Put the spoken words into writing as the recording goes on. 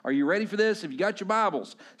Are you ready for this? If you got your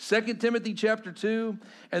Bibles, 2 Timothy chapter 2,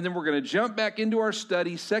 and then we're going to jump back into our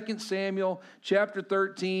study, 2 Samuel chapter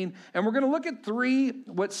 13, and we're going to look at three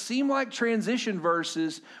what seem like transition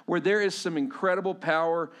verses where there is some incredible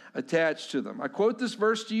power attached to them. I quote this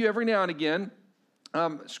verse to you every now and again.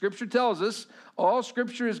 Scripture tells us, all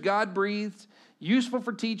Scripture is God-breathed, useful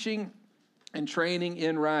for teaching, and training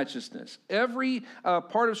in righteousness. Every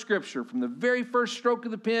part of Scripture, from the very first stroke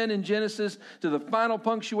of the pen in Genesis to the final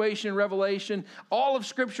punctuation in Revelation, all of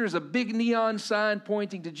Scripture is a big neon sign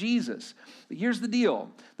pointing to Jesus. But here's the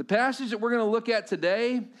deal. The passage that we're going to look at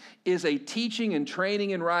today is a teaching and training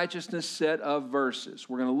in righteousness set of verses.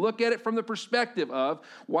 We're going to look at it from the perspective of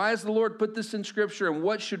why has the Lord put this in Scripture and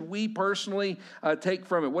what should we personally take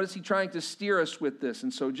from it? What is He trying to steer us with this?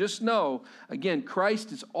 And so just know, again,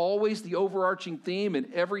 Christ is always the overarching theme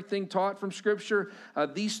in everything taught from Scripture.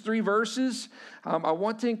 These three verses, I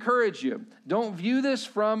want to encourage you. Don't view this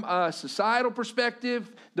from a societal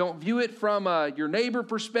perspective. Don't view it from your neighbor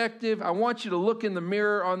perspective. I want you to look in the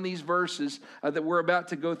mirror on these verses that we're about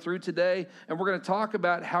to go through today, and we're going to talk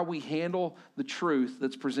about how we handle the truth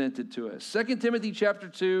that's presented to us. 2 Timothy chapter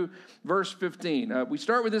 2, verse 15. We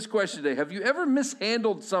start with this question today. Have you ever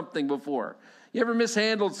mishandled something before? You ever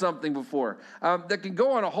mishandled something before? That can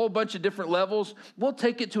go on a whole bunch of different levels. We'll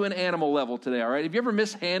take it to an animal level today, all right? Have you ever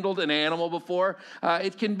mishandled an animal before?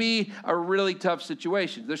 It can be a really tough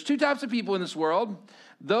situation. There's two types of people in this world.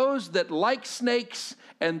 Those that like snakes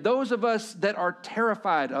and those of us that are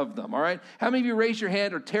terrified of them, all right? How many of you raise your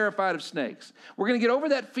hand are terrified of snakes? We're going to get over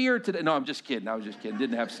that fear today. No, I'm just kidding. I was just kidding.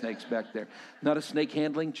 Didn't have snakes back there. Not a snake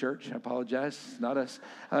handling church. I apologize. It's not us.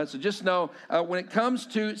 So just know when it comes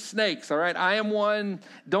to snakes, all right, I am one,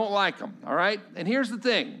 don't like them, all right? And here's the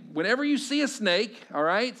thing. Whenever you see a snake, all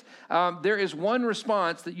right, there is one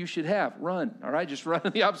response that you should have. Run, all right? Just run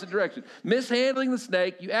in the opposite direction. Mishandling the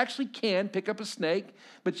snake, you actually can pick up a snake,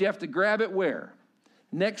 but you have to grab it where?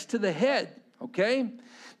 Next to the head, okay?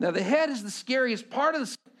 Now, the head is the scariest part of the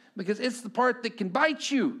snake because it's the part that can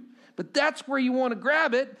bite you. But that's where you want to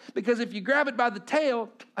grab it, because if you grab it by the tail,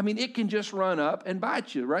 it can just run up and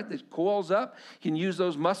bite you, right? It coils up. You can use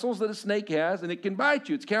those muscles that a snake has, and it can bite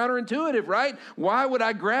you. It's counterintuitive, right? Why would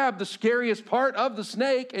I grab the scariest part of the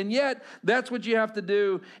snake? And yet, that's what you have to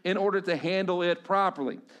do in order to handle it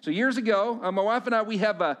properly. So years ago, my wife and I, we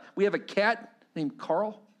have a cat named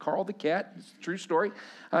Carl the cat. It's a true story.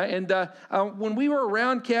 When we were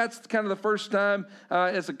around cats, kind of the first time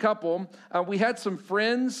as a couple, we had some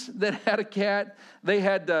friends that had a cat. They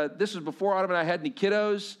had, this was before Autumn and I had any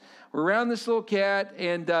kiddos. We're around this little cat,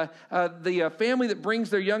 and the family that brings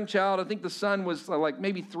their young child, I think the son was like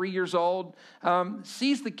maybe 3 years old,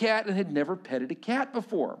 sees the cat and had never petted a cat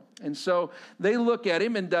before. And so they look at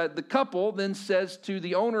him, and the couple then says to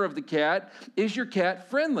the owner of the cat, "Is your cat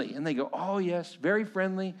friendly?" And they go, "Oh, yes, very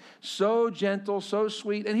friendly, so gentle, so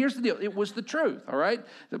sweet." And here's the deal. It was the truth, all right?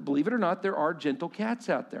 Believe it or not, there are gentle cats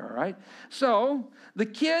out there, all right? So the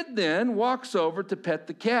kid then walks over to pet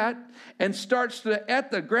the cat and starts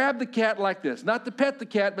to grab the cat like this. Not to pet the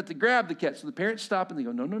cat, but to grab the cat. So the parents stop and they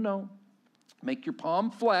go, no. Make your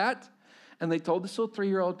palm flat. And they told this little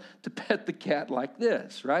 3-year-old to pet the cat like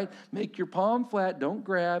this, right? Make your palm flat, don't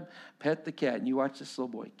grab, pet the cat. And you watch this little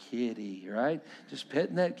boy, Kitty, right? Just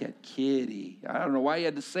petting that cat, Kitty. I don't know why he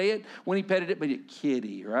had to say it when he petted it, but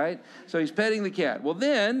Kitty, right? So he's petting the cat. Well,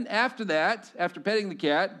 then, after that, after petting the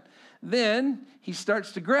cat, then he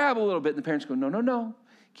starts to grab a little bit. And the parents go, no.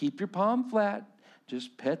 Keep your palm flat.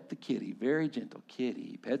 Just pet the kitty. Very gentle.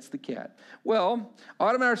 Kitty pets the cat. Well,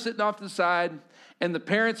 Autumn and I are sitting off to the side, and the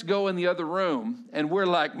parents go in the other room, and we're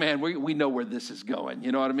like, man, we know where this is going.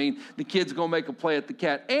 You know what I mean? The kid's going to make a play at the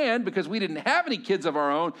cat. And because we didn't have any kids of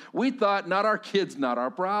our own, we thought, not our kids, not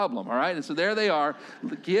our problem. All right? And so there they are,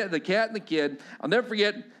 the cat and the kid. I'll never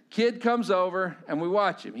forget, kid comes over, and we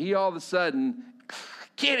watch him. He all of a sudden,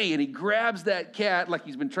 Kitty, and he grabs that cat like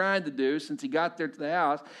he's been trying to do since he got there to the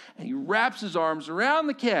house, and he wraps his arms around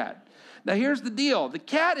the cat. Now, here's the deal. The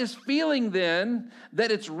cat is feeling then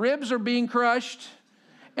that its ribs are being crushed,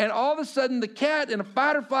 and all of a sudden the cat, in a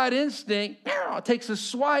fight or flight instinct, takes a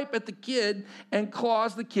swipe at the kid and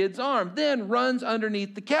claws the kid's arm, then runs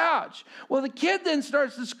underneath the couch. Well, the kid then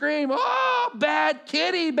starts to scream, "Oh, bad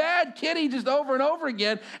kitty," just over and over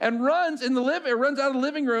again, and runs out of the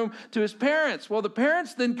living room to his parents. Well, the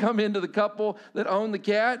parents then come into the couple that own the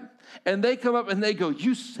cat, and they come up and they go,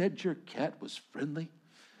 "You said your cat was friendly,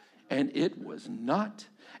 and it was not."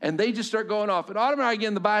 And they just start going off. And Autumn and I,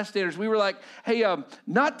 again, the bystanders, we were like, hey,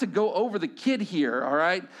 not to go over the kid here, all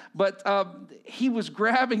right? But he was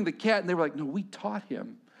grabbing the cat, and they were like, no, we taught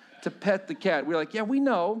him to pet the cat. We were like, yeah, we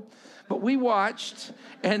know. But we watched,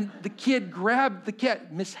 and the kid grabbed the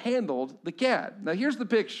cat, mishandled the cat. Now, here's the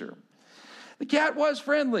picture. The cat was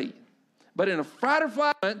friendly, but in a fight or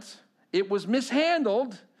flight moment, it was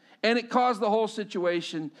mishandled, and it caused the whole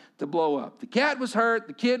situation to blow up. The cat was hurt,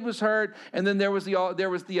 the kid was hurt, and then there was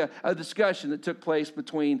a discussion that took place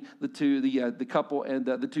between the couple and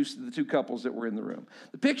the two couples that were in the room.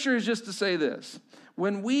 The picture is just to say this: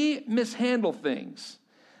 when we mishandle things,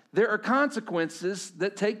 there are consequences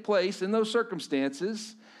that take place in those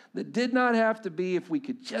circumstances that did not have to be if we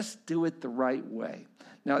could just do it the right way.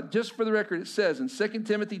 Now, just for the record, it says in 2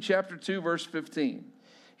 Timothy chapter 2, verse 15.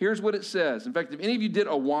 Here's what it says. In fact, if any of you did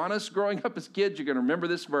Awanas growing up as kids, you're going to remember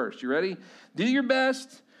this verse. You ready? Do your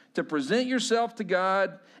best to present yourself to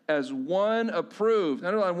God as one approved.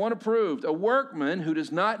 Underline, one approved. A workman who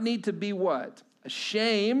does not need to be what?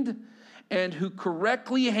 Ashamed, and who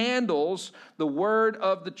correctly handles the word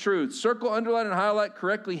of the truth. Circle, underline, and highlight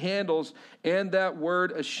correctly handles and that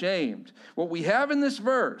word ashamed. What we have in this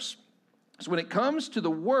verse is when it comes to the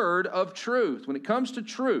word of truth, when it comes to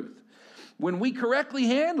truth, when we correctly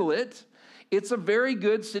handle it, it's a very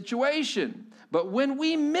good situation. But when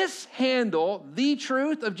we mishandle the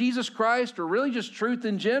truth of Jesus Christ, or really just truth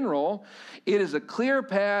in general, it is a clear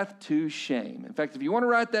path to shame. In fact, if you want to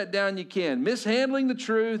write that down, you can. Mishandling the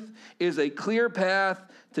truth is a clear path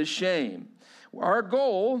to shame. Our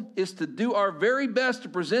goal is to do our very best to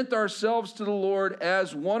present ourselves to the Lord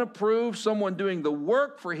as one approved, someone doing the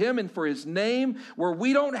work for Him and for His name, where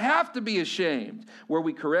we don't have to be ashamed, where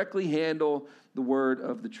we correctly handle the word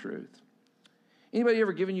of the truth. Anybody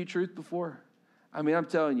ever given you truth before? I mean, I'm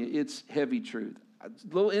telling you, it's heavy truth. A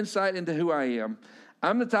little insight into who I am.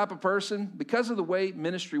 I'm the type of person, because of the way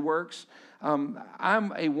ministry works,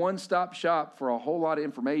 I'm a one-stop shop for a whole lot of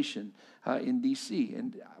information in D.C.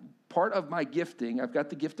 And part of my gifting, I've got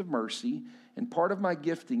the gift of mercy, and part of my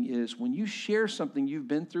gifting is when you share something you've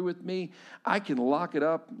been through with me, I can lock it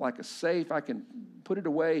up like a safe. I can put it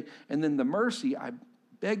away. And then the mercy, I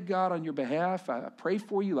beg God on your behalf. I pray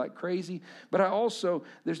for you like crazy. But I also,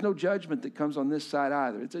 there's no judgment that comes on this side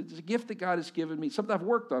either. It's a gift that God has given me, something I've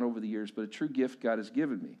worked on over the years, but a true gift God has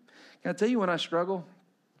given me. Can I tell you when I struggle?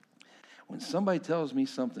 When somebody tells me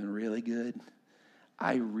something really good,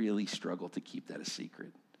 I really struggle to keep that a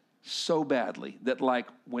secret. So badly that, like,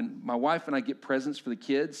 when my wife and I get presents for the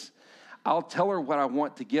kids, I'll tell her what I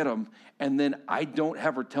want to get them, and then I don't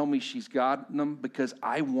have her tell me she's gotten them because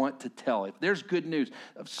I want to tell. If there's good news,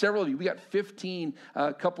 several of you, we got 15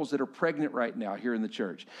 couples that are pregnant right now here in the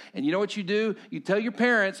church. And you know what you do? You tell your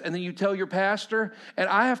parents, and then you tell your pastor, and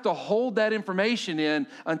I have to hold that information in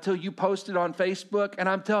until you post it on Facebook, and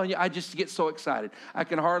I'm telling you, I just get so excited. I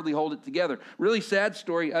can hardly hold it together. Really sad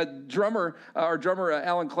story. Drummer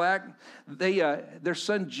Alan Clack, their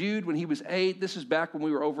son Jude, when he was 8, this is back when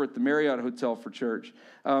we were over at the Marriott Hotel for church,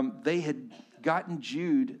 they had gotten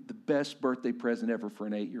Jude the best birthday present ever for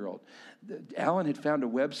an 8-year-old. Alan had found a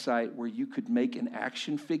website where you could make an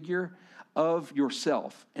action figure of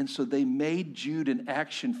yourself. And so they made Jude an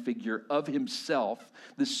action figure of himself,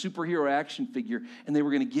 this superhero action figure, and they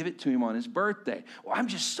were going to give it to him on his birthday. Well, I'm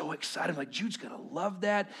just so excited. I'm like, Jude's going to love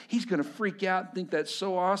that. He's going to freak out and think that's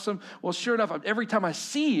so awesome. Well, sure enough, every time I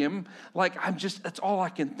see him, like, that's all I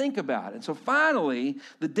can think about. And so finally,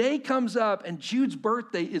 the day comes up, and Jude's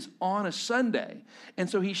birthday is on a Sunday. And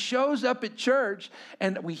so he shows up at church,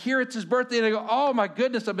 and we hear it's his birthday, and I go, oh my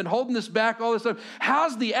goodness, I've been holding this back all this time.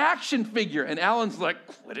 How's the action figure? And Alan's like,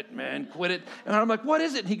 quit it, man, quit it. And I'm like, what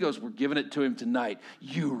is it? And he goes, we're giving it to him tonight.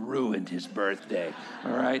 You ruined his birthday.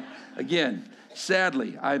 All right. Again,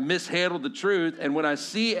 sadly, I mishandled the truth. And when I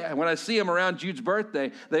see him around Jude's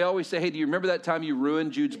birthday, they always say, hey, do you remember that time you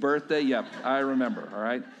ruined Jude's birthday? Yep, I remember. All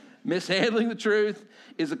right. Mishandling the truth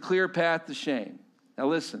is a clear path to shame. Now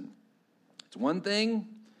listen, it's one thing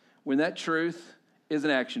when that truth is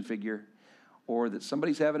an action figure, or that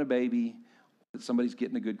somebody's having a baby, that somebody's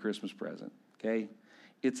getting a good Christmas present, okay?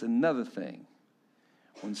 It's another thing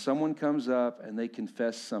when someone comes up and they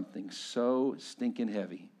confess something so stinking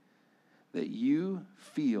heavy that you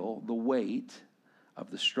feel the weight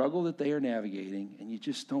of the struggle that they are navigating and you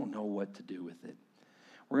just don't know what to do with it.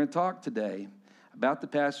 We're going to talk today about the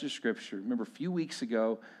passage of Scripture. Remember, a few weeks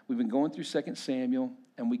ago, we've been going through 2 Samuel,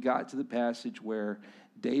 and we got to the passage where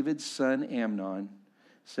David's son Amnon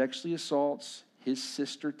sexually assaults his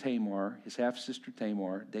sister Tamar, his half-sister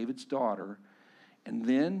Tamar, David's daughter. And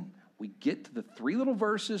then we get to the 3 little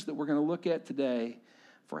verses that we're going to look at today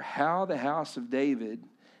for how the house of David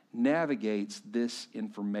navigates this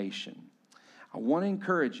information. I want to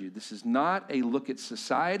encourage you, this is not a look at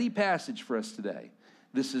society passage for us today.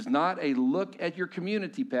 This is not a look at your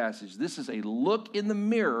community passage. This is a look in the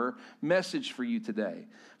mirror message for you today.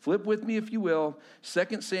 Flip with me, if you will,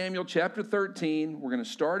 2 Samuel chapter 13. We're going to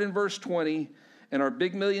start in verse 20, and our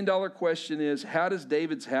big $1 million question is, how does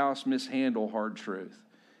David's house mishandle hard truth?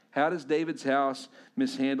 How does David's house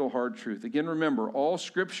mishandle hard truth? Again, remember, all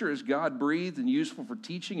Scripture is God-breathed and useful for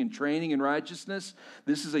teaching and training in righteousness.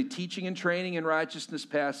 This is a teaching and training in righteousness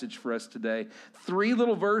passage for us today. 3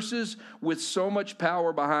 little verses with so much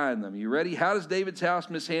power behind them. You ready? How does David's house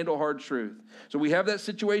mishandle hard truth? So we have that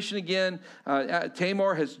situation again.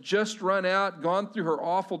 Tamar has just run out, gone through her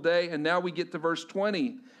awful day, and now we get to verse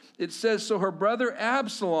 20. It says, so her brother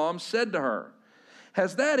Absalom said to her,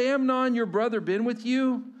 has that Amnon your brother been with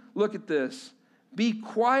you? Look at this. Be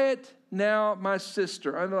quiet now, my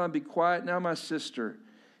sister. Underline, be quiet now, my sister.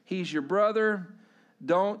 He's your brother.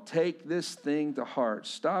 Don't take this thing to heart.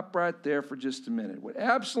 Stop right there for just a minute. What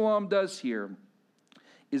Absalom does here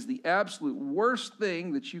is the absolute worst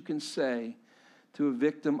thing that you can say to a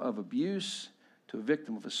victim of abuse, to a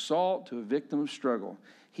victim of assault, to a victim of struggle.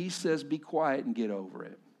 He says, be quiet and get over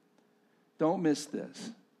it. Don't miss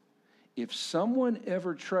this. If someone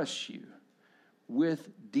ever trusts you with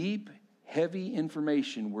deep, heavy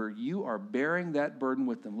information where you are bearing that burden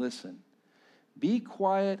with them, listen, be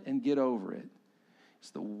quiet and get over it. It's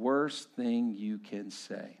the worst thing you can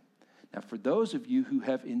say. Now, for those of you who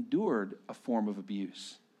have endured a form of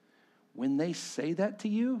abuse, when they say that to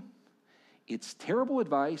you, it's terrible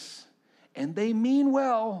advice, and they mean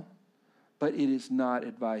well, but it is not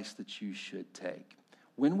advice that you should take.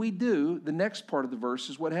 When we do, the next part of the verse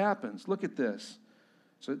is what happens. Look at this.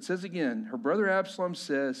 So it says again, her brother Absalom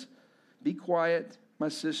says, be quiet, my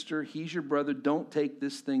sister, he's your brother, don't take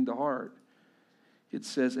this thing to heart. It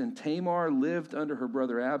says, and Tamar lived in her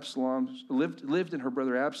brother Absalom's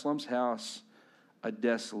house, a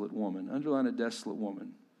desolate woman. Underline a desolate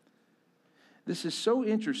woman. This is so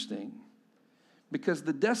interesting because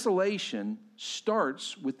the desolation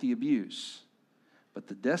starts with the abuse, but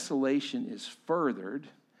the desolation is furthered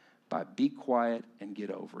by be quiet and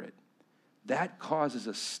get over it. That causes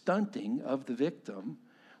a stunting of the victim,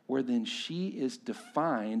 where then she is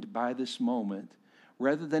defined by this moment.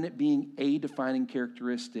 Rather than it being a defining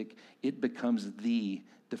characteristic, it becomes the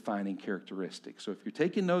defining characteristic. So if you're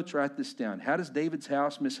taking notes, write this down. How does David's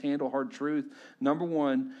house mishandle hard truth? Number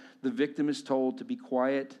 1, the victim is told to be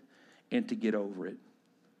quiet and to get over it.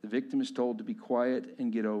 The victim is told to be quiet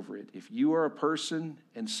and get over it. If you are a person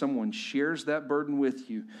and someone shares that burden with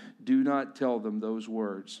you, do not tell them those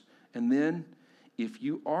words. And then, if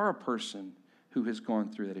you are a person who has gone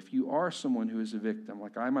through that, if you are someone who is a victim,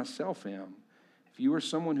 like I myself am, if you are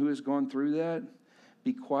someone who has gone through that,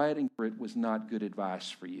 be quiet and it was not good advice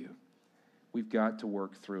for you. We've got to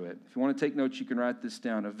work through it. If you want to take notes, you can write this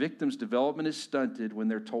down. A victim's development is stunted when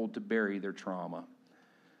they're told to bury their trauma.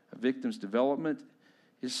 A victim's development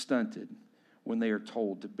is stunted when they are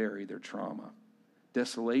told to bury their trauma.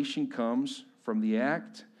 Desolation comes from the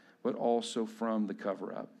act, but also from the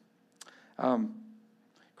cover-up.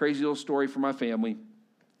 Crazy little story for my family.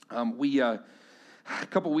 A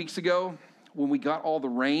couple weeks ago, when we got all the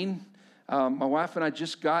rain, my wife and I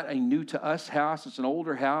just got a new to us house. It's an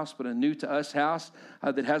older house, but a new to us house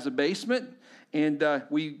that has a basement. And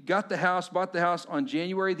we bought the house on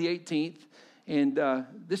January the 18th. And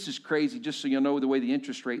this is crazy, just so you'll know the way the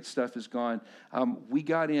interest rate stuff has gone. We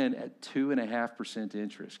got in at 2.5%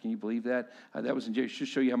 interest. Can you believe that? That was in January.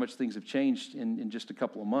 Just show you how much things have changed in just a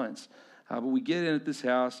couple of months. But we get in at this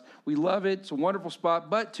house. We love it. It's a wonderful spot.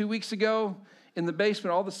 But 2 weeks ago, in the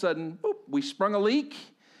basement, all of a sudden, we sprung a leak.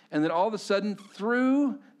 And then all of a sudden,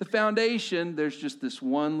 through the foundation, there's just this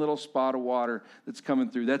one little spot of water that's coming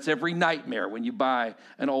through. That's every nightmare when you buy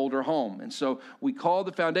an older home. And so we called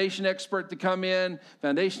the foundation expert to come in.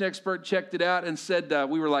 Foundation expert checked it out and said,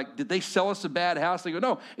 we were like, did they sell us a bad house? They go,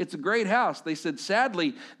 no, it's a great house. They said,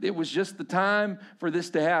 sadly, it was just the time for this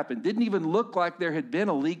to happen. Didn't even look like there had been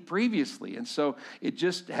a leak previously. And so it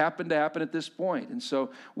just happened to happen at this point. And so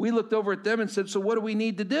we looked over at them and said, so what do we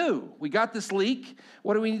need to do? We got this leak.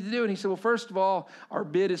 What do we need to do? And he said, well, first of all, our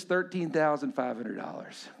bid is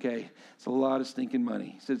 $13,500. Okay, it's a lot of stinking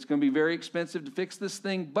money. He said, it's going to be very expensive to fix this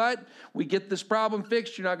thing, but we get this problem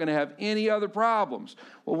fixed, you're not going to have any other problems.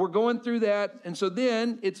 Well, we're going through that, and so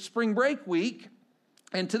then it's spring break week,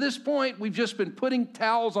 and to this point, we've just been putting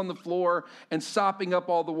towels on the floor and sopping up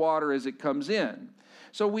all the water as it comes in.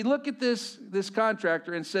 So we look at this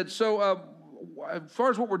contractor and said, so as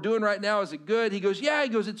far as what we're doing right now, is it good? He goes, yeah. He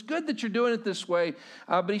goes, it's good that you're doing it this way.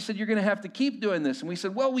 But he said, you're going to have to keep doing this. And we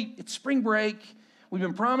said, well, it's spring break. We've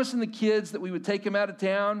been promising the kids that we would take them out of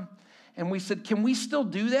town. And we said, can we still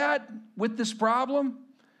do that with this problem?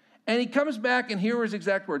 And he comes back, and here are his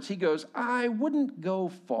exact words. He goes, I wouldn't go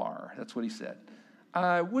far. That's what he said.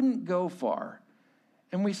 I wouldn't go far.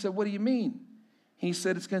 And we said, what do you mean? He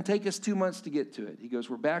said, it's going to take us 2 months to get to it. He goes,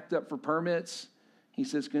 we're backed up for permits. He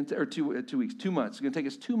says, it's going to 2 weeks, 2 months. It's going to take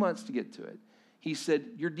us 2 months to get to it. He said,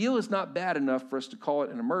 your deal is not bad enough for us to call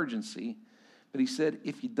it an emergency. But he said,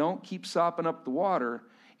 if you don't keep sopping up the water,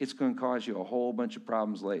 it's going to cause you a whole bunch of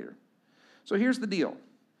problems later. So here's the deal.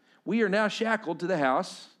 We are now shackled to the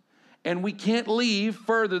house, and we can't leave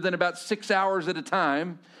further than about 6 hours at a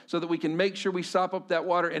time so that we can make sure we sop up that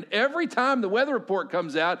water. And every time the weather report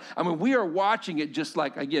comes out, I mean, we are watching it just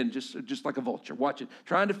like a vulture, watching,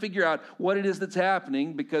 trying to figure out what it is that's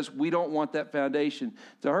happening because we don't want that foundation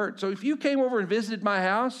to hurt. So if you came over and visited my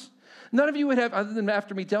house, none of you would have, other than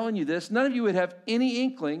after me telling you this, none of you would have any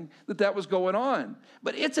inkling that that was going on.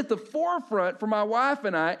 But it's at the forefront for my wife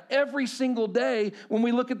and I every single day when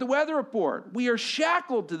we look at the weather report. We are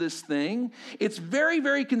shackled to this thing. It's very,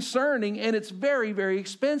 very concerning, and it's very, very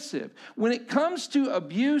expensive. When it comes to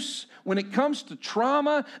abuse, when it comes to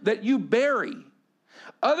trauma that you bury,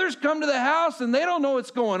 others come to the house and they don't know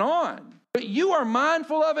what's going on. But you are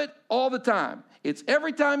mindful of it all the time. It's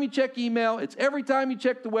every time you check email. It's every time you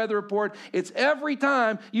check the weather report. It's every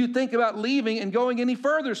time you think about leaving and going any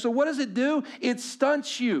further. So what does it do? It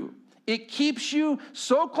stunts you. It keeps you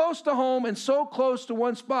so close to home and so close to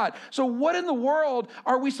one spot. So what in the world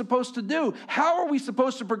are we supposed to do? How are we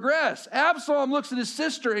supposed to progress? Absalom looks at his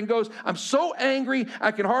sister and goes, I'm so angry,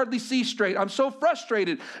 I can hardly see straight. I'm so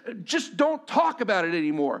frustrated. Just don't talk about it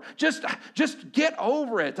anymore. Just get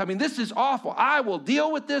over it. I mean, this is awful. I will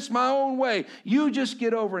deal with this my own way. You just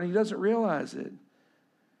get over it. And he doesn't realize it.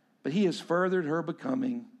 But he has furthered her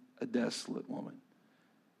becoming a desolate woman.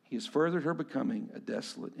 He has furthered her becoming a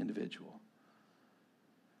desolate individual.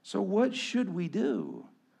 So what should we do?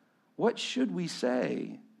 What should we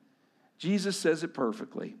say? Jesus says it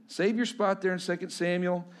perfectly. Save your spot there in 2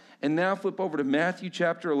 Samuel, and now flip over to Matthew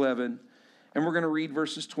chapter 11, and we're going to read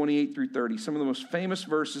verses 28 through 30, some of the most famous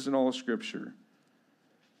verses in all of Scripture.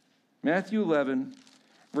 Matthew 11,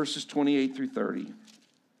 verses 28 through 30.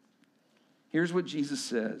 Here's what Jesus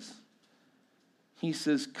says. He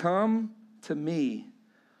says, come to me,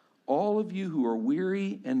 all of you who are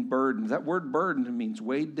weary and burdened. That word burdened means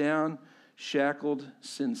weighed down, shackled,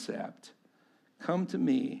 sin-sapped. Come to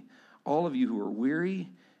me, all of you who are weary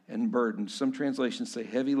and burdened. Some translations say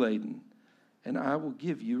heavy laden, and I will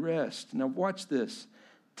give you rest. Now watch this.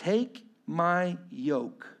 Take my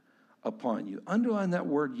yoke upon you. Underline that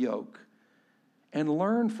word yoke. And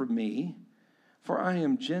learn from me, for I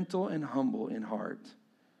am gentle and humble in heart,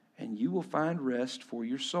 and you will find rest for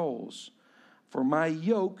your souls. For my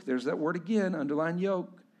yoke, there's that word again, underline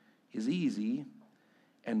yoke, is easy,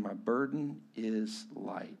 and my burden is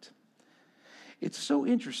light. It's so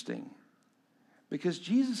interesting because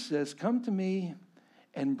Jesus says, come to me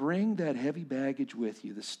and bring that heavy baggage with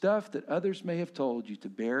you, the stuff that others may have told you to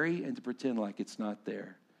bury and to pretend like it's not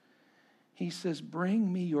there. He says,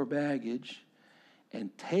 bring me your baggage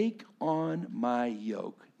and take on my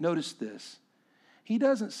yoke. Notice this. He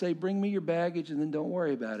doesn't say, bring me your baggage and then don't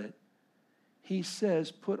worry about it. He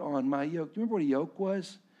says, put on my yoke. Do you remember what a yoke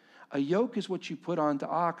was? A yoke is what you put onto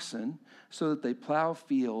oxen so that they plow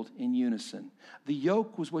field in unison. The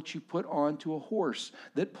yoke was what you put onto a horse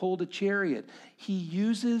that pulled a chariot. He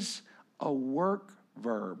uses a work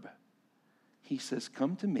verb. He says,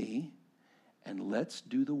 come to me and let's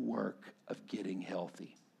do the work of getting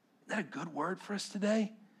healthy. Isn't that a good word for us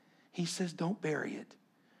today? He says, don't bury it.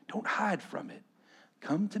 Don't hide from it.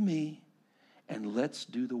 Come to me and let's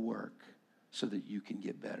do the work so that you can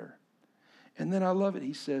get better. And then I love it.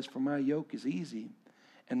 He says, for my yoke is easy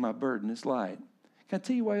and my burden is light. Can I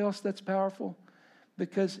tell you why else that's powerful?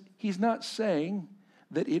 Because he's not saying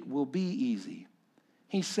that it will be easy.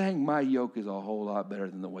 He's saying my yoke is a whole lot better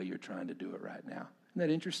than the way you're trying to do it right now. Isn't that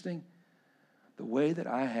interesting? The way that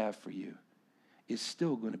I have for you is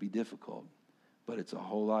still going to be difficult, but it's a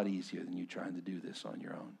whole lot easier than you trying to do this on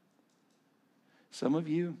your own. Some of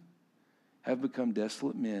you have become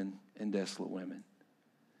desolate men and desolate women.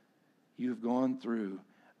 You have gone through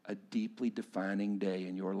a deeply defining day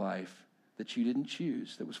in your life that you didn't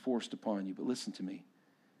choose, that was forced upon you. But listen to me.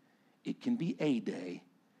 It can be a day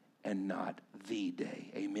and not the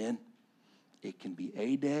day. Amen? It can be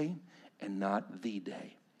a day and not the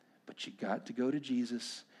day. But you got to go to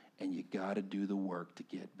Jesus and you got to do the work to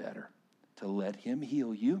get better, to let him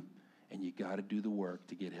heal you, and you got to do the work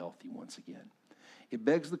to get healthy once again. It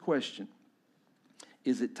begs the question,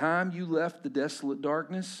 is it time you left the desolate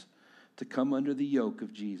darkness to come under the yoke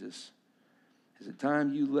of Jesus? Is it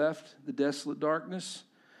time you left the desolate darkness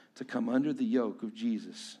to come under the yoke of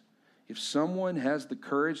Jesus? If someone has the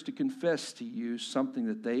courage to confess to you something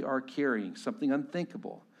that they are carrying, something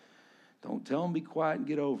unthinkable, don't tell them be quiet and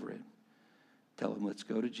get over it. Tell them, let's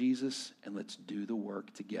go to Jesus and let's do the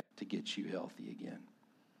work to get you healthy again.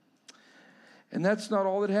 And that's not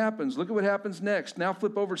all that happens. Look at what happens next. Now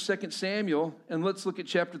flip over 2 Samuel and let's look at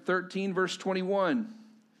chapter 13, verse 21.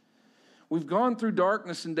 We've gone through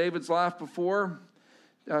darkness in David's life before.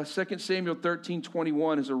 2 Samuel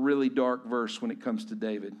 13:21 is a really dark verse when it comes to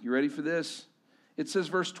David. You ready for this? It says,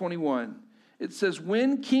 verse 21. It says,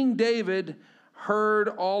 when King David heard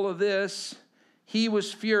all of this, he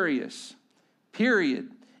was furious. Period.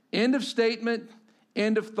 End of statement,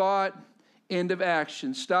 end of thought, end of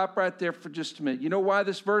action. Stop right there for just a minute. You know why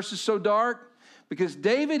this verse is so dark? Because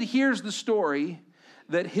David hears the story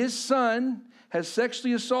that his son has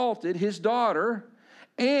sexually assaulted his daughter,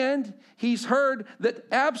 and he's heard that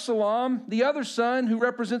Absalom, the other son who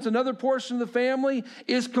represents another portion of the family,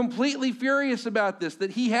 is completely furious about this,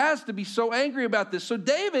 that he has to be so angry about this. So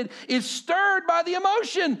David is stirred by the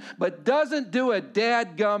emotion, but doesn't do a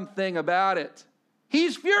dadgum thing about it.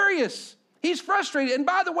 He's furious. He's frustrated. And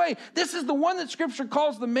by the way, this is the one that Scripture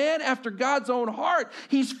calls the man after God's own heart.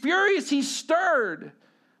 He's furious. He's stirred.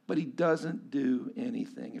 But he doesn't do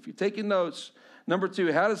anything. If you're taking notes, number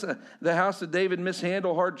 2, how does the house of David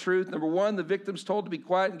mishandle hard truth? Number 1, the victim's told to be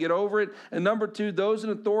quiet and get over it. And number 2, those in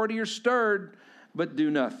authority are stirred, but do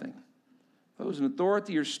nothing. Those in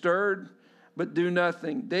authority are stirred, but do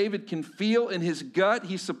nothing. David can feel in his gut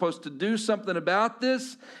he's supposed to do something about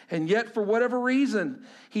this, and yet for whatever reason,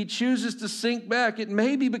 he chooses to sink back. It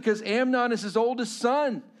may be because Amnon is his oldest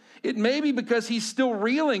son. It may be because he's still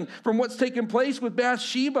reeling from what's taken place with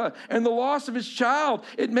Bathsheba and the loss of his child.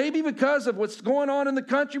 It may be because of what's going on in the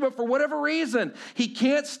country, but for whatever reason, he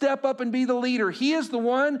can't step up and be the leader. He is the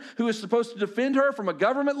one who is supposed to defend her from a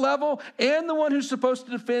government level and the one who's supposed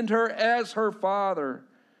to defend her as her father.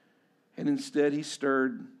 And instead, he's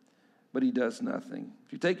stirred, but he does nothing.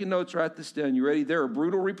 If you're taking notes, write this down. You ready? There are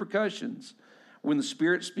brutal repercussions when the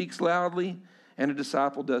Spirit speaks loudly and a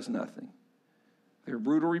disciple does nothing. There are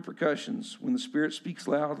brutal repercussions when the Spirit speaks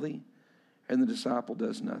loudly and the disciple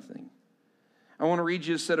does nothing. I want to read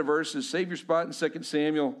you a set of verses. Save your spot in 2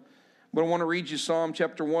 Samuel, but I want to read you Psalm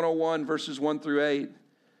chapter 101, verses 1 through 8.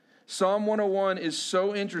 Psalm 101 is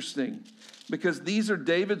so interesting because these are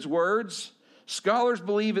David's words. Scholars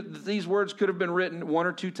believe that these words could have been written 1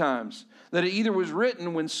 or 2 times. That it either was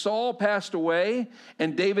written when Saul passed away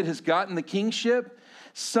and David has gotten the kingship.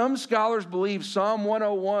 Some scholars believe Psalm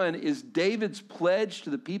 101 is David's pledge to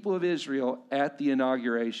the people of Israel at the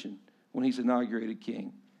inauguration, when he's inaugurated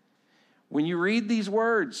king. When you read these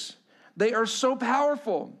words, they are so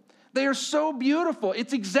powerful. They are so beautiful.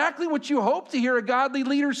 It's exactly what you hope to hear a godly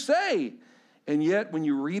leader say. And yet, when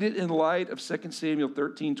you read it in light of 2 Samuel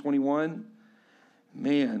 13:21,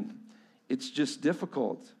 man, it's just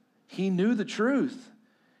difficult. He knew the truth.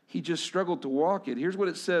 He just struggled to walk it. Here's what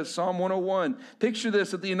it says, Psalm 101. Picture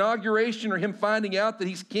this, at the inauguration or him finding out that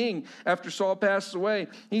he's king after Saul passes away.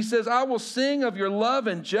 He says, I will sing of your love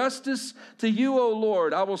and justice to you, O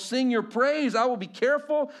Lord. I will sing your praise. I will be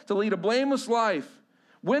careful to lead a blameless life.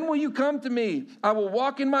 When will you come to me? I will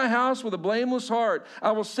walk in my house with a blameless heart.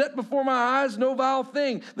 I will set before my eyes no vile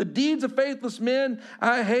thing. The deeds of faithless men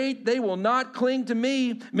I hate, they will not cling to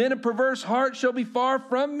me. Men of perverse heart shall be far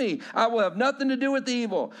from me. I will have nothing to do with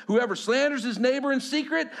evil. Whoever slanders his neighbor in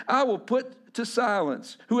secret, I will put to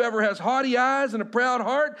silence. Whoever has haughty eyes and a proud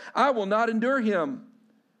heart, I will not endure him.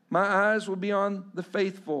 My eyes will be on the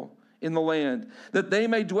faithful in the land, that they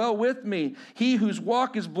may dwell with me. He whose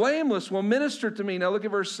walk is blameless will minister to me. Now look at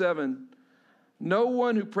verse 7. No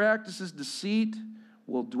one who practices deceit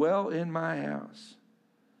will dwell in my house.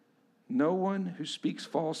 No one who speaks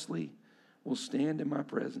falsely will stand in my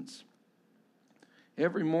presence.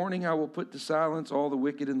 Every morning I will put to silence all the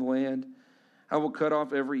wicked in the land. I will cut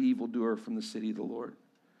off every evildoer from the city of the Lord.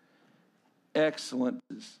 Excellent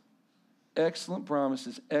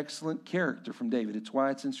promises, excellent character from David. It's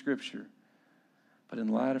why it's in Scripture. But in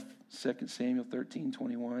light of 2 Samuel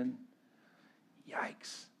 13:21,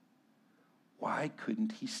 yikes. Why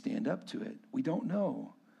couldn't he stand up to it? We don't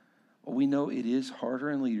know. Well, we know it is harder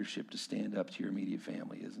in leadership to stand up to your immediate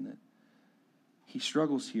family, isn't it? He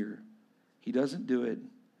struggles here. He doesn't do it.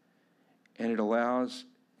 And it allows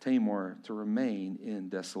Tamar to remain in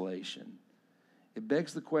desolation. It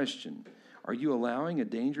begs the question, are you allowing a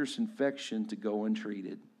dangerous infection to go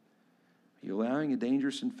untreated? Are you allowing a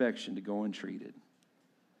dangerous infection to go untreated?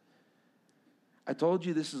 I told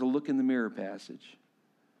you this is a look in the mirror passage.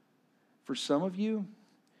 For some of you,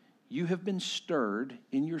 You have been stirred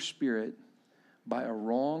in your spirit by a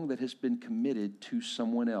wrong that has been committed to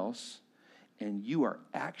someone else, and you are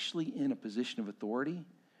actually in a position of authority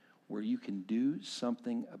where you can do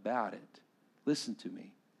something about it. Listen to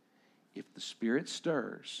me. If the Spirit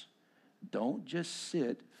stirs, don't just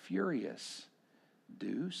sit furious.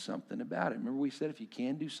 Do something about it. Remember we said if you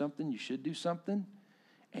can do something, you should do something?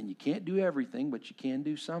 And you can't do everything, but you can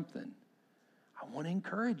do something. I want to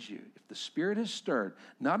encourage you. If the Spirit is stirred,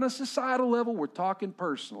 not on a societal level, we're talking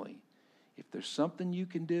personally. If there's something you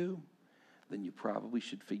can do, then you probably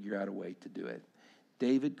should figure out a way to do it.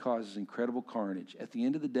 David causes incredible carnage. At the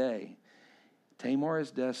end of the day, Tamar is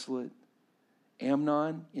desolate,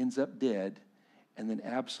 Amnon ends up dead, and then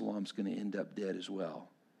Absalom's going to end up dead as well.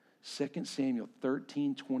 2 Samuel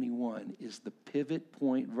 13:21 is the pivot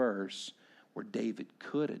point verse where David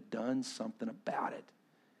could have done something about it.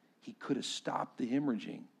 He could have stopped the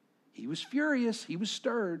hemorrhaging. He was furious. He was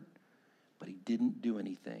stirred. But he didn't do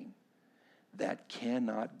anything. That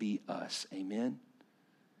cannot be us. Amen?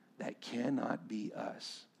 That cannot be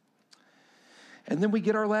us. And then we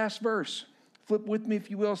get our last verse. Flip with me,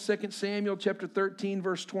 if you will, 2 Samuel chapter 13,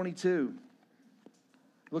 verse 22.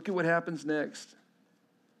 Look at what happens next. It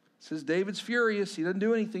says David's furious. He doesn't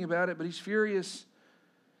do anything about it, but he's furious.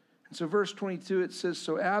 And so verse 22, it says,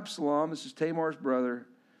 so Absalom, this is Tamar's brother,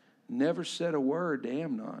 never said a word to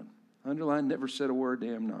Amnon. Underline, never said a word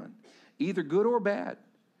to Amnon. Either good or bad.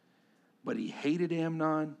 But he hated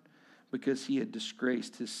Amnon because he had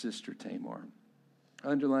disgraced his sister Tamar.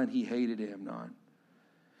 Underline, he hated Amnon.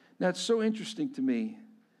 Now, it's so interesting to me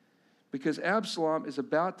because Absalom is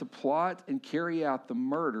about to plot and carry out the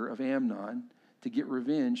murder of Amnon to get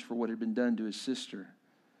revenge for what had been done to his sister.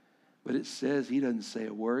 But it says he doesn't say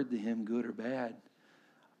a word to him, good or bad,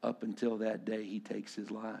 up until that day he takes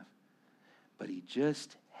his life. But he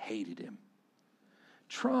just hated him.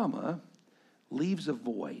 Trauma leaves a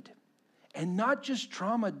void. And not just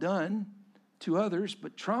trauma done to others,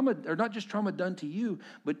 but trauma, or not just trauma done to you,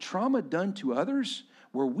 but trauma done to others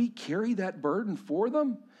where we carry that burden for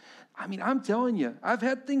them. I mean, I'm telling you, I've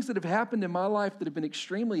had things that have happened in my life that have been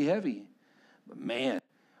extremely heavy. But man,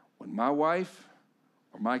 when my wife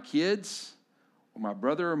or my kids or my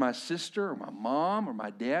brother or my sister or my mom or my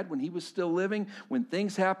dad, when he was still living, when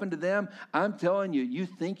things happened to them, I'm telling you, you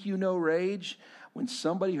think you know rage? When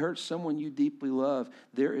somebody hurts someone you deeply love,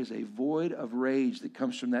 there is a void of rage that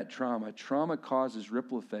comes from that trauma. Trauma causes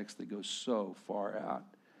ripple effects that go so far out.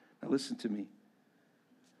 Now listen to me.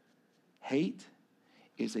 Hate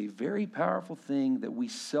is a very powerful thing that we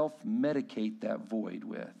self-medicate that void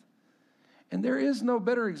with. And there is no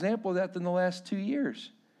better example of that than the last 2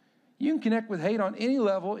 years. You can connect with hate on any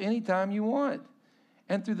level, anytime you want.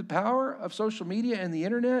 And through the power of social media and the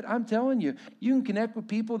internet, I'm telling you, you can connect with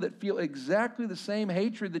people that feel exactly the same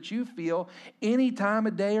hatred that you feel any time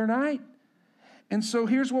of day or night. And so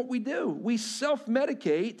here's what we do. We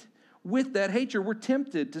self-medicate with that hatred. We're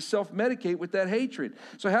tempted to self-medicate with that hatred.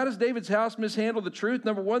 So how does David's house mishandle the truth?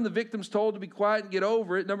 Number one, the victim's told to be quiet and get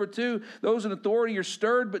over it. Number two, those in authority are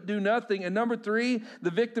stirred but do nothing. And number three, the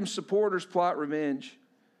victim's supporters plot revenge.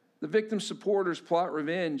 The victim's supporters plot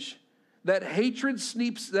revenge. That hatred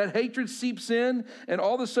seeps in and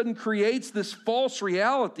all of a sudden creates this false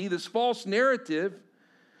reality, this false narrative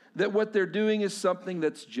that what they're doing is something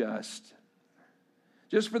that's just.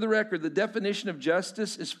 Just for the record, the definition of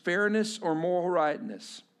justice is fairness or moral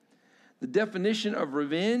rightness. The definition of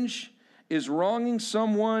revenge is wronging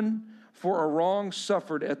someone for a wrong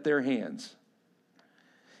suffered at their hands.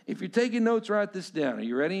 If you're taking notes, write this down. Are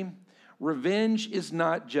you ready? Revenge is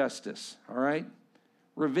not justice, all right?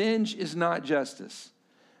 Revenge is not justice.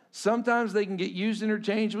 Sometimes they can get used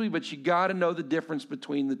interchangeably, but you got to know the difference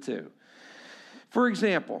between the two. For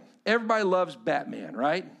example, everybody loves Batman,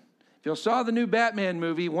 right? If you saw the new Batman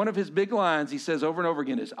movie, one of his big lines he says over and over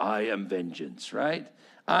again is, I am vengeance, right?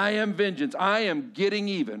 I am vengeance. I am getting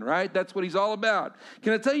even, right? That's what he's all about.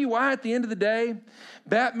 Can I tell you why at the end of the day,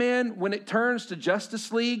 Batman, when it turns to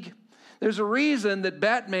Justice League, there's a reason that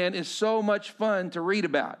Batman is so much fun to read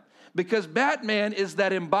about. Because Batman is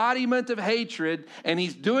that embodiment of hatred, and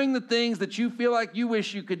he's doing the things that you feel like you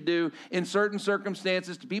wish you could do in certain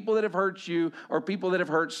circumstances to people that have hurt you or people that have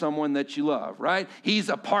hurt someone that you love, right? He's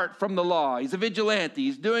apart from the law. He's a vigilante.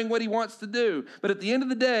 He's doing what he wants to do. But at the end of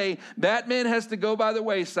the day, Batman has to go by the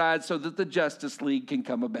wayside so that the Justice League can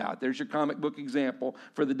come about. There's your comic book example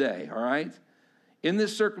for the day, all right? In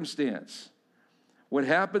this circumstance, what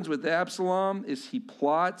happens with Absalom is he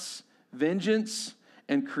plots vengeance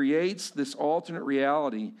and creates this alternate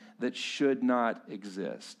reality that should not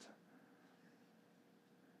exist.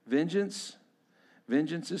 Vengeance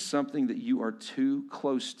Vengeance is something that you are too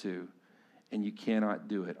close to, and you cannot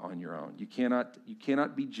do it on your own. You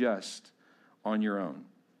cannot be just on your own.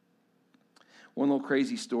 One little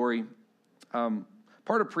crazy story.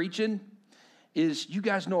 Part of preaching is you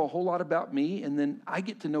guys know a whole lot about me, and then I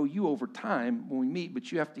get to know you over time when we meet,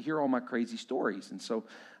 but you have to hear all my crazy stories. And so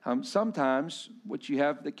sometimes what you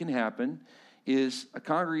have that can happen is a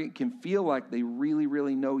congregant can feel like they really,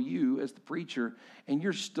 really know you as the preacher, and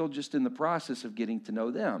you're still just in the process of getting to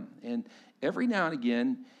know them. And every now and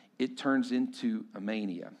again, it turns into a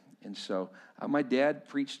mania. And so my dad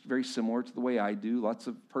preached very similar to the way I do, lots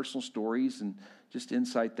of personal stories and just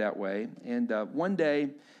insight that way. And one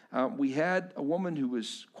day, we had a woman who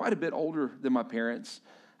was quite a bit older than my parents,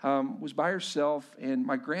 was by herself, and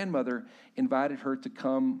my grandmother invited her to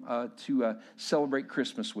come to celebrate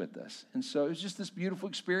Christmas with us. And so it was just this beautiful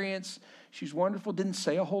experience. She's wonderful, didn't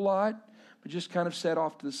say a whole lot, but just kind of sat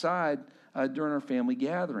off to the side during our family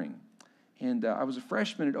gathering. And I was a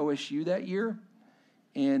freshman at OSU that year,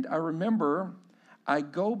 and I remember I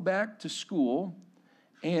go back to school,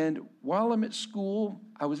 and while I'm at school,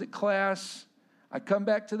 I was at class, I come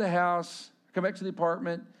back to the house, come back to the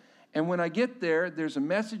apartment, and when I get there, there's a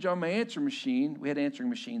message on my answering machine. We had answering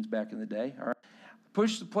machines back in the day. All right.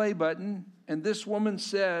 Push the play button, and this woman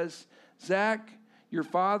says, "Zach, your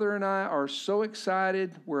father and I are so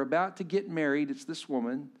excited. We're about to get married." It's this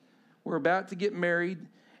woman. "We're about to get married,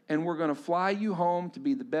 and we're going to fly you home to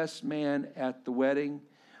be the best man at the wedding.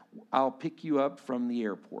 I'll pick you up from the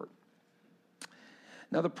airport."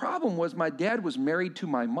 Now, the problem was my dad was married to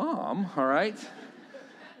my mom, all right,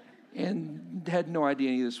 and had no idea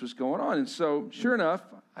any of this was going on. And so, sure enough,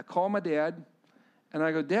 I call my dad, and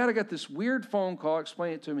I go, "Dad, I got this weird phone call."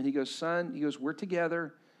 Explain it to him, and he goes, "Son," he goes, "we're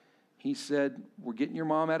together." He said, "We're getting your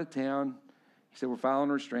mom out of town." He said, "We're filing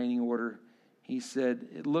a restraining order." He said,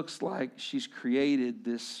 "It looks like she's created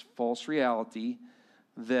this false reality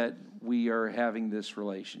that we are having this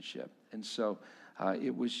relationship." And so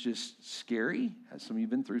it was just scary. As some of you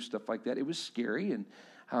have been through stuff like that. It was scary.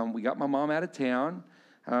 And we got my mom out of town,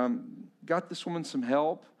 got this woman some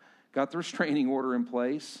help, got the restraining order in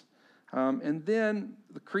place. And then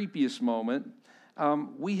the creepiest moment,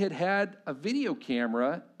 we had a video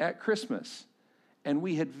camera at Christmas. And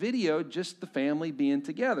we had videoed just the family being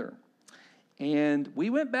together. And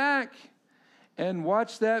we went back and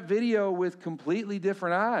watched that video with completely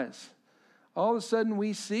different eyes. All of a sudden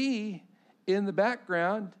we see in the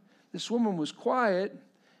background, this woman was quiet,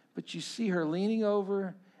 but you see her leaning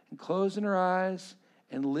over and closing her eyes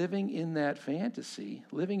and living in that fantasy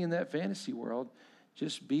world,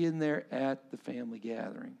 just being there at the family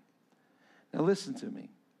gathering. Now listen to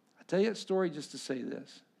me. I tell you that story just to say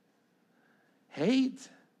this. Hate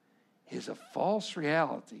is a false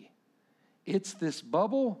reality. It's this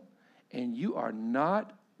bubble, and you are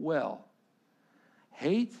not well.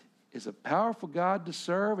 Hate is a powerful God to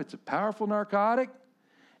serve. It's a powerful narcotic.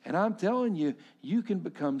 And I'm telling you, you can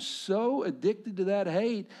become so addicted to that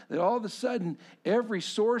hate that all of a sudden, every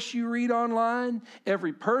source you read online,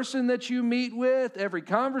 every person that you meet with, every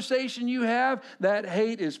conversation you have, that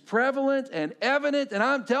hate is prevalent and evident. And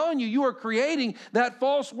I'm telling you, you are creating that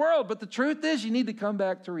false world. But the truth is, you need to come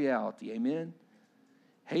back to reality. Amen?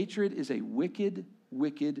 Hatred is a wicked,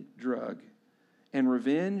 wicked drug. And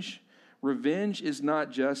revenge is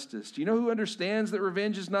not justice. Do you know who understands that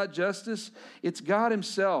revenge is not justice? It's God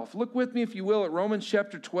himself. Look with me, if you will, at Romans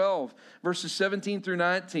chapter 12, verses 17 through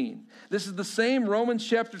 19. This is the same Romans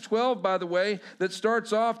chapter 12, by the way, that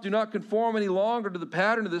starts off, "Do not conform any longer to the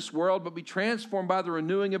pattern of this world, but be transformed by the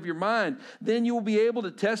renewing of your mind. Then you will be able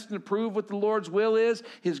to test and approve what the Lord's will is,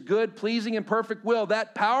 his good, pleasing, and perfect will."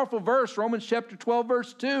 That powerful verse, Romans chapter 12,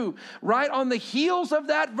 verse 2. Right on the heels of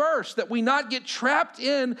that verse, that we not get trapped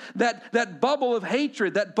in that bubble of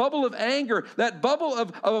hatred, that bubble of anger, that bubble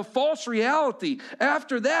of a false reality.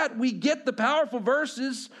 After that, we get the powerful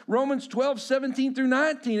verses, Romans 12, 17 through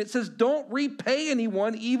 19. It says, "Don't repay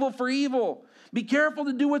anyone evil for evil. Be careful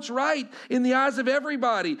to do what's right in the eyes of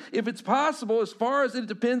everybody. If it's possible, as far as it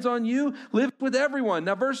depends on you, live with everyone."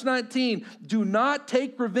 Now, verse 19, "Do not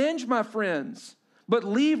take revenge, my friends, but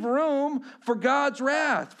leave room for God's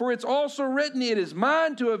wrath. For it's also written, 'It is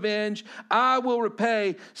mine to avenge, I will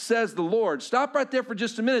repay, says the Lord.'" Stop right there for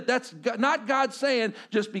just a minute. That's not God saying,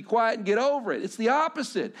 just be quiet and get over it. It's the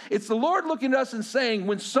opposite. It's the Lord looking at us and saying,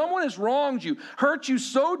 when someone has wronged you, hurt you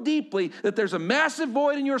so deeply that there's a massive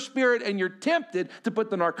void in your spirit and you're tempted to put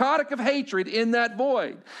the narcotic of hatred in that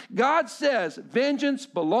void, God says, "Vengeance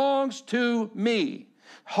belongs to me."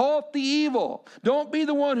 Halt the evil. Don't be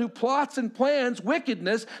the one who plots and plans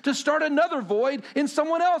wickedness to start another void in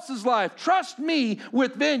someone else's life. Trust me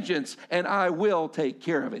with vengeance, and I will take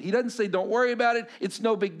care of it. He doesn't say, don't worry about it. It's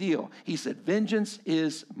no big deal. He said, vengeance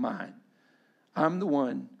is mine. I'm the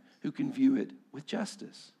one who can view it with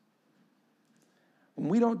justice. When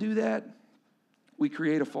we don't do that, we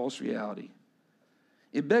create a false reality.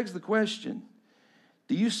 It begs the question,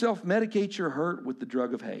 do you self-medicate your hurt with the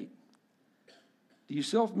drug of hate? Do you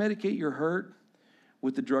self-medicate your hurt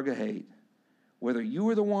with the drug of hate? Whether you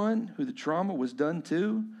are the one who the trauma was done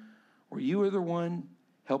to, or you are the one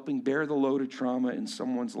helping bear the load of trauma in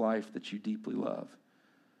someone's life that you deeply love.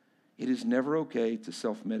 It is never okay to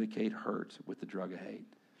self-medicate hurt with the drug of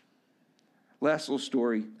hate. Last little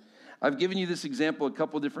story. I've given you this example a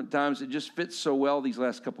couple different times. It just fits so well these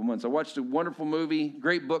last couple months. I watched a wonderful movie,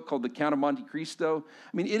 great book called The Count of Monte Cristo.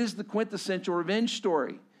 I mean, it is the quintessential revenge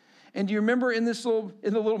story. And do you remember in the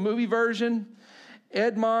little movie version,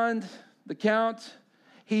 Edmond, the Count,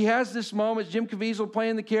 he has this moment, Jim Caviezel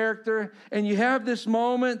playing the character, and you have this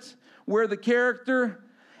moment where the character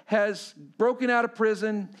has broken out of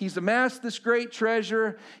prison. He's amassed this great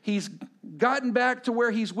treasure. He's gotten back to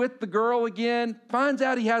where he's with the girl again, finds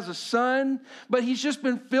out he has a son, but he's just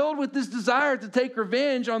been filled with this desire to take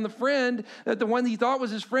revenge on the friend, that the one he thought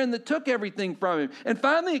was his friend that took everything from him. And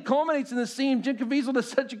finally it culminates in the scene. Jim Caviezel does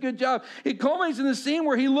such a good job. It culminates in the scene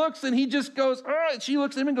where he looks and he just goes, and she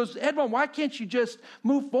looks at him and goes, Edmond, why can't you just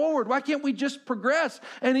move forward? Why can't we just progress?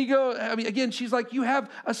 And he goes, again, she's like, you have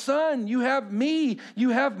a son, you have me, you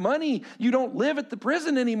have money, you don't live at the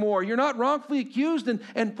prison anymore, you're not wrongfully accused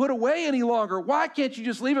and put away any longer. Why can't you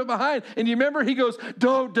just leave it behind? And you remember he goes,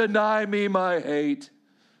 don't deny me my hate.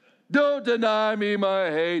 Don't deny me my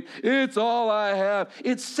hate. It's all I have.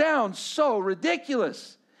 It sounds so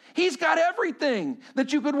ridiculous. He's got everything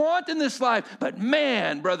that you could want in this life. But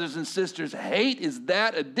man, brothers and sisters, hate is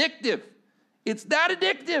that addictive. It's that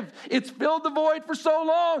addictive. It's filled the void for so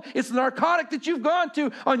long. It's the narcotic that you've gone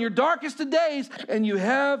to on your darkest of days, and you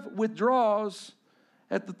have withdrawals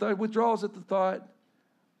at the thought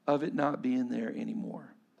of it not being there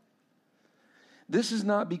anymore. This is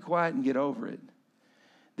not be quiet and get over it.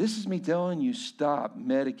 This is me telling you, stop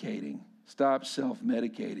medicating. Stop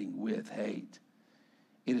self-medicating with hate.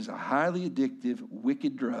 It is a highly addictive,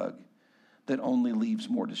 wicked drug that only leaves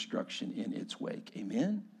more destruction in its wake.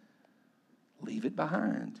 Amen? Leave it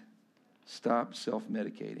behind. Stop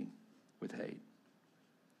self-medicating with hate.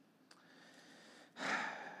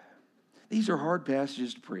 These are hard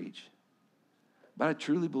passages to preach. But I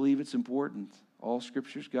truly believe it's important. All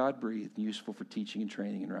scriptures God-breathed and useful for teaching and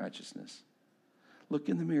training in righteousness. Look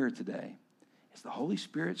in the mirror today. Is the Holy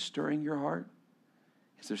Spirit stirring your heart?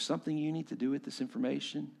 Is there something you need to do with this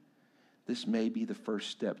information? This may be the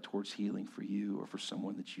first step towards healing for you or for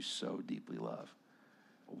someone that you so deeply love.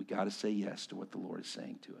 But we got to say yes to what the Lord is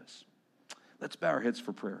saying to us. Let's bow our heads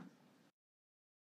for prayer.